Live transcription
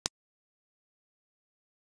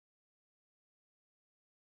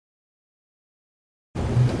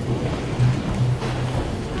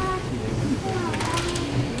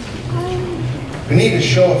We need a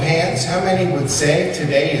show of hands. How many would say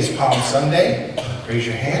today is Palm Sunday? Raise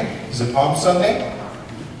your hand. Is it Palm Sunday?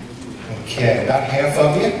 Okay, about half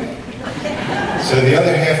of you. So the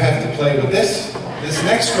other half have to play with this. This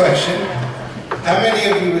next question, how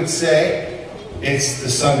many of you would say it's the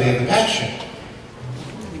Sunday of the Passion?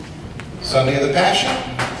 Sunday of the Passion?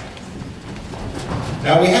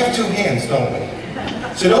 Now we have two hands, don't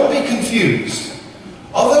we? So don't be confused.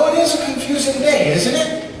 Although it is a confusing day, isn't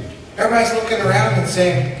it? Everybody's looking around and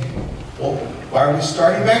saying, well, why are we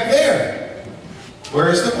starting back there?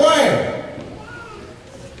 Where's the choir?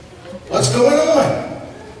 What's going on?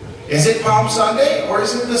 Is it Palm Sunday or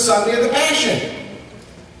is it the Sunday of the Passion?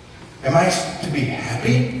 Am I to be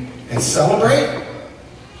happy and celebrate?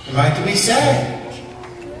 Am I to be sad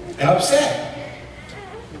and upset?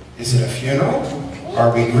 Is it a funeral?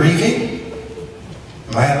 Are we grieving?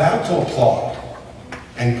 Am I allowed to applaud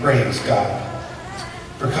and praise God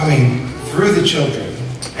for coming through the children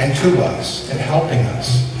and to us and helping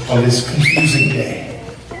us on this confusing day?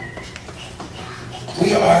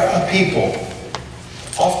 We are a people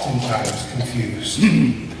oftentimes confused.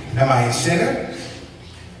 Am I a sinner?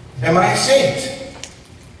 Am I a saint?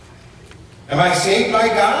 Am I saved by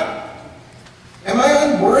God? Am I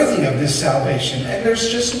unworthy of this salvation and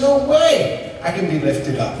there's just no way I can be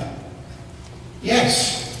lifted up?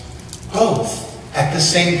 Yes, both at the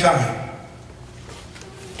same time.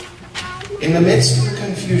 In the midst of the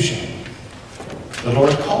confusion, the Lord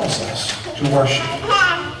calls us to worship.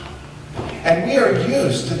 And we are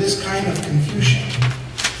used to this kind of confusion.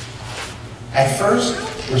 At first,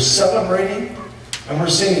 we're celebrating and we're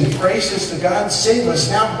singing praises to God, save us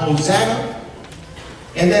now, Hosanna.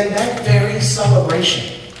 And then that very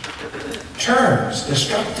celebration turns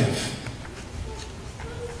destructive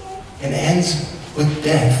and ends with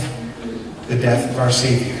death, the death of our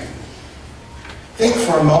Savior. Think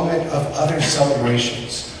for a moment of other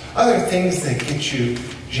celebrations, other things that get you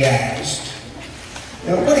jazzed.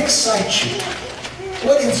 You know, what excites you?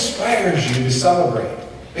 What inspires you to celebrate?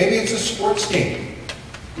 Maybe it's a sports team.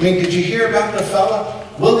 I mean, did you hear about the fella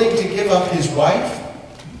willing to give up his wife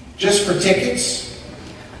just for tickets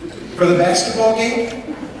for the basketball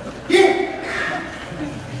game? Yeah.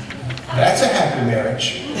 That's a happy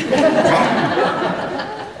marriage.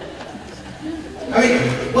 I mean,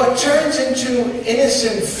 what turns into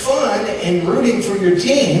innocent fun and rooting for your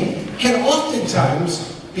team can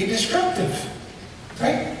oftentimes be destructive,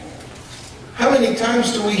 right? How many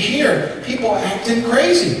times do we hear people acting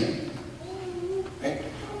crazy? Right?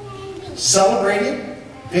 Celebrating,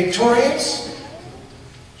 victorious,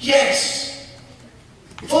 yes,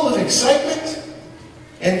 full of excitement,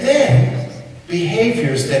 and then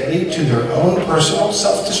behaviors that lead to their own personal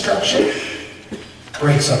self-destruction,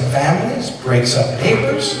 breaks up families, breaks up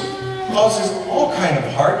neighbors, causes all kind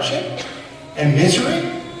of hardship and misery.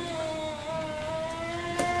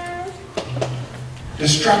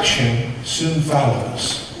 Destruction soon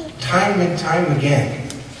follows, time and time again.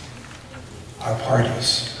 Our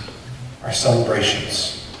parties, our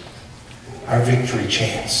celebrations, our victory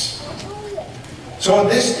chants. So on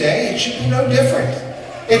this day, it should be no different.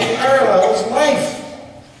 It parallels life.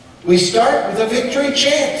 We start with a victory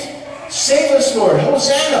chant. Save us, Lord.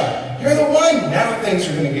 Hosanna. You're the one. Now things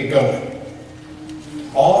are going to get going.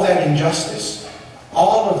 All that injustice,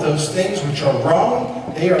 all of those things which are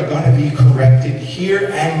wrong, they are going to be corrected here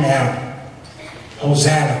and now.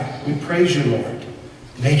 Hosanna. We praise you, Lord.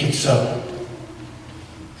 Make it so.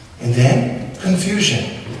 And then,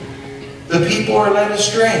 confusion. The people are led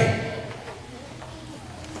astray.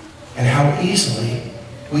 And how easily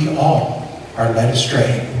we all are led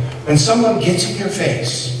astray. When someone gets in your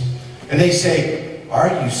face, and they say, are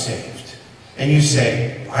you saved? And you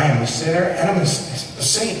say, I am a sinner and I'm a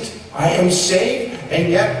saint. I am saved, and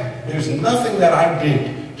yet there's nothing that I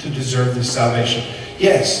did to deserve this salvation.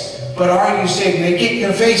 Yes, but are you saved? And they get in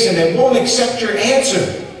your face and they won't accept your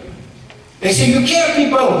answer. They say, you can't be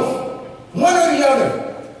both. One or the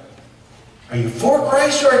other. Are you for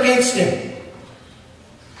Christ or against Him?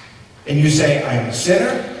 And you say, I am a sinner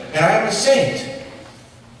and I am a saint.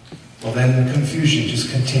 Well, then the confusion just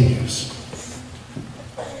continues.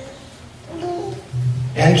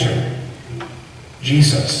 Enter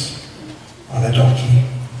Jesus on a donkey.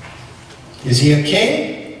 Is He a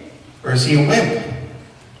king or is He a wimp?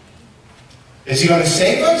 Is He going to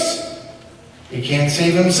save us? He can't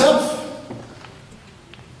save Himself.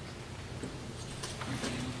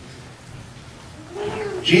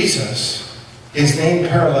 Jesus, His name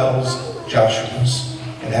parallels Joshua's,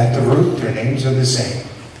 and at the root their names are the same.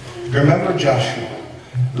 Remember, Joshua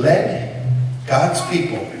led God's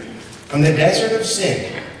people from the desert of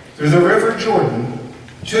sin through the river Jordan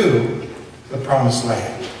to the promised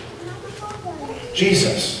land.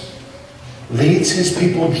 Jesus leads his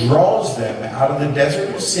people, draws them out of the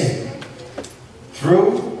desert of sin,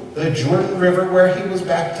 through the Jordan River where he was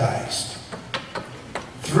baptized,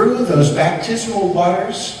 through those baptismal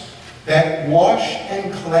waters that wash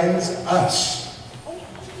and cleanse us.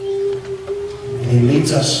 And he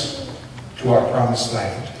leads us to our promised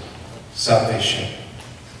land, salvation,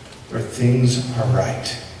 where things are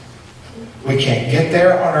right. We can't get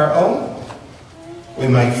there on our own. We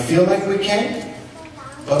might feel like we can,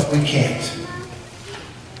 but we can't.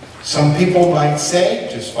 Some people might say,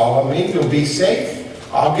 just follow me, you'll be safe.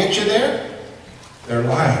 I'll get you there. They're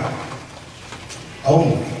lying.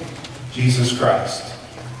 Only Jesus Christ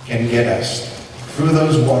can get us through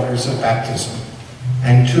those waters of baptism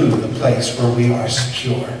and to the place where we are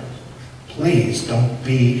secure. Please don't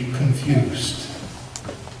be confused.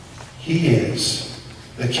 He is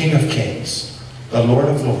the King of Kings, the Lord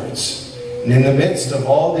of Lords. And in the midst of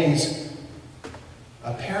all these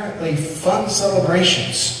apparently fun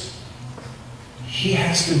celebrations, he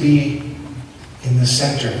has to be in the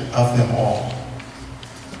center of them all.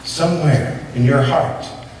 Somewhere in your heart,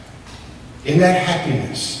 in that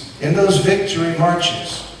happiness, in those victory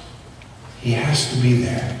marches, he has to be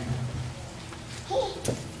there.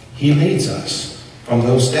 He leads us from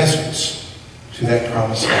those deserts to that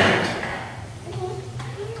promised land.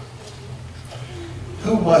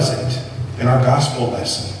 Who was it in our gospel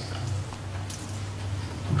lesson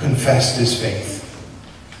who confessed his faith?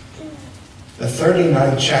 The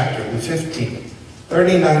 39th chapter, the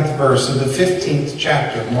 39th verse of the 15th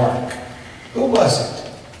chapter of Mark. Who was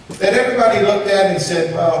it that everybody looked at and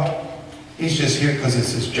said, well, he's just here because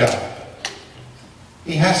it's his job.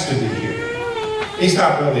 He has to be here. He's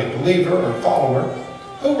not really a believer or follower.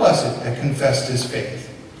 Who was it that confessed his faith?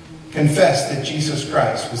 Confessed that Jesus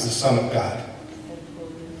Christ was the Son of God?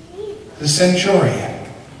 The centurion.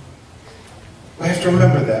 We have to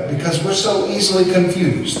remember that because we're so easily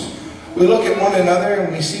confused. We look at one another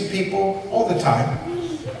and we see people all the time.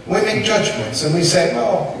 We make judgments and we say,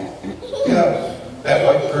 well, you know, that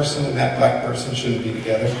white person and that black person shouldn't be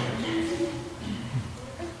together.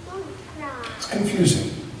 It's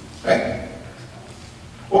confusing, right?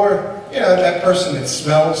 Or, you know, that person that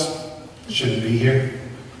smells shouldn't be here.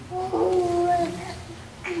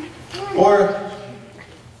 Or,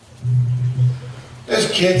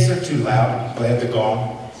 those kids are too loud, glad they're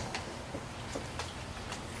gone.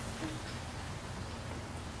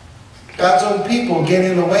 God's own people get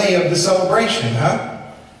in the way of the celebration, huh?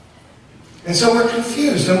 And so we're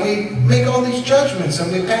confused and we make all these judgments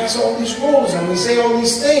and we pass all these rules and we say all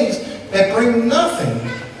these things that bring nothing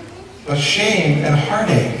but shame and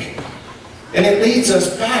heartache. And it leads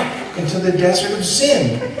us back into the desert of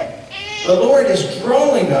sin. The Lord is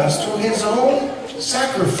drawing us through his own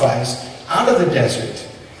sacrifice out of the desert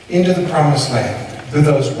into the promised land through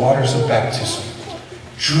those waters of baptism.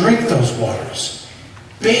 Drink those waters.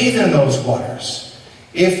 Bathe in those waters.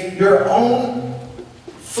 If your own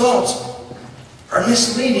thoughts are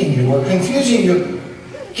misleading you or confusing you,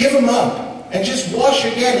 give them up and just wash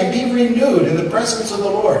again and be renewed in the presence of the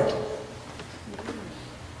Lord.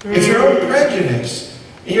 If your own prejudice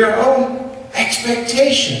and your own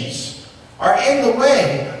expectations are in the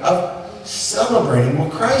way of celebrating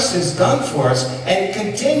what Christ has done for us and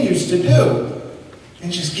continues to do,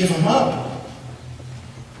 then just give them up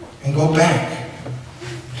and go back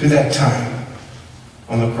to that time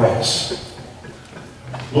on the cross.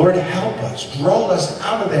 Lord, help us, draw us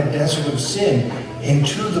out of that desert of sin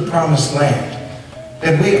into the promised land,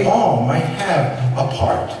 that we all might have a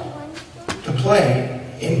part to play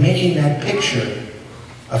in making that picture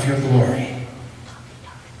of your glory.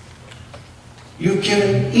 You've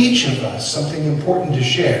given each of us something important to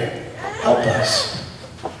share. Help us,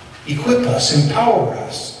 equip us, empower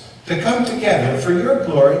us to come together for your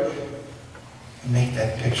glory and make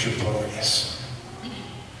that picture glorious.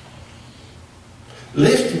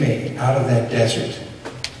 Lift me out of that desert.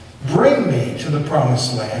 Bring me to the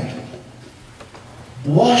promised land.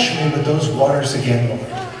 Wash me with those waters again,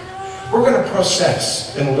 Lord. We're going to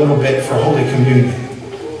process in a little bit for Holy Communion.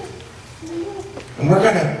 And we're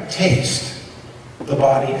going to taste the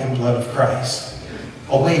body and blood of Christ.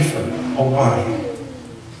 A wafer, a wine.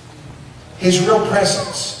 His real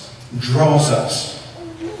presence draws us.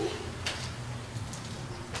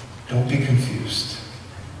 Don't be confused.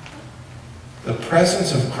 The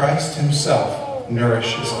presence of Christ himself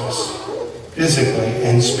nourishes us, physically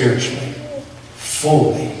and spiritually,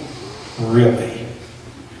 fully, really.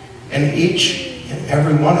 And each and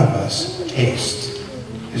every one of us taste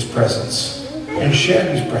his presence and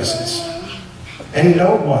share his presence. And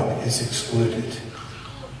no one is excluded.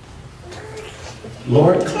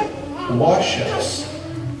 Lord, wash us,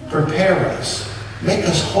 prepare us, make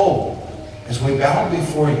us whole as we bow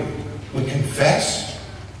before you. We confess,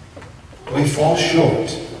 we fall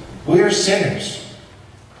short. We are sinners.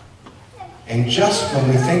 And just when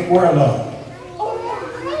we think we're alone,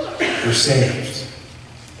 we're saved.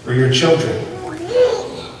 We're your children.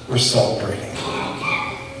 We're celebrating.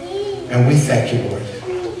 And we thank you, Lord,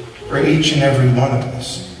 for each and every one of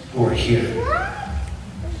us who are here.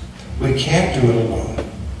 We can't do it alone.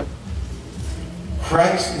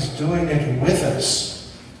 Christ is doing it with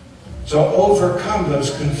us. So overcome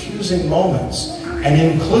those confusing moments and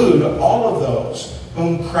include all of those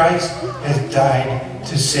whom Christ has died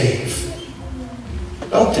to save.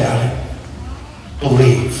 Don't doubt it.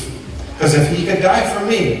 Believe. Because if he could die for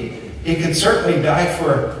me, he could certainly die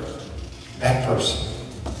for that person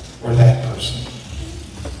or that person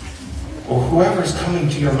or whoever's coming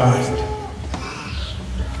to your mind.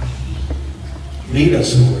 Lead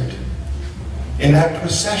us, Lord, in that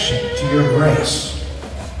procession to your grace.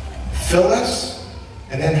 Fill us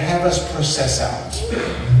and then have us process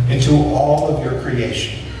out into all of your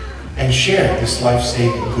creation and share this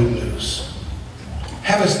life-saving good news.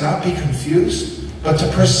 Have us not be confused, but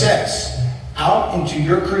to process out into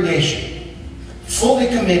your creation, fully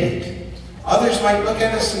committed. Others might look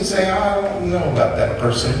at us and say, oh, I don't know about that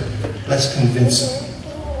person. Let's convince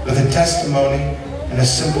them with a testimony and a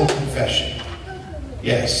simple confession.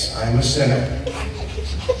 Yes, I am a sinner.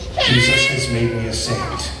 Jesus has made me a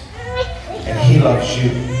saint. And he loves you.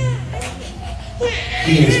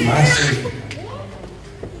 He is my Savior.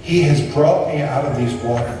 He has brought me out of these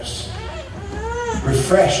waters,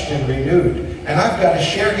 refreshed and renewed. And I've got to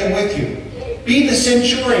share him with you. Be the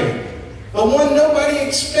centurion, the one nobody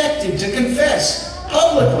expected to confess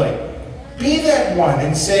publicly. Be that one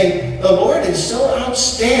and say, the Lord is so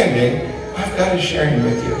outstanding, I've got to share him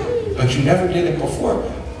with you. But you never did it before.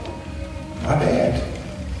 My bad.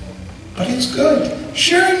 But it's good.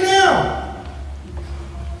 Share it now.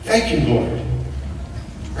 Thank you, Lord,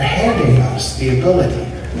 for handing us the ability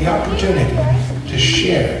and the opportunity to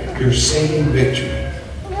share your saving victory.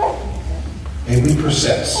 May we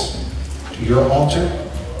process to your altar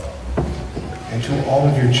and to all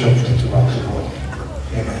of your children throughout the world.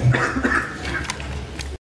 Amen.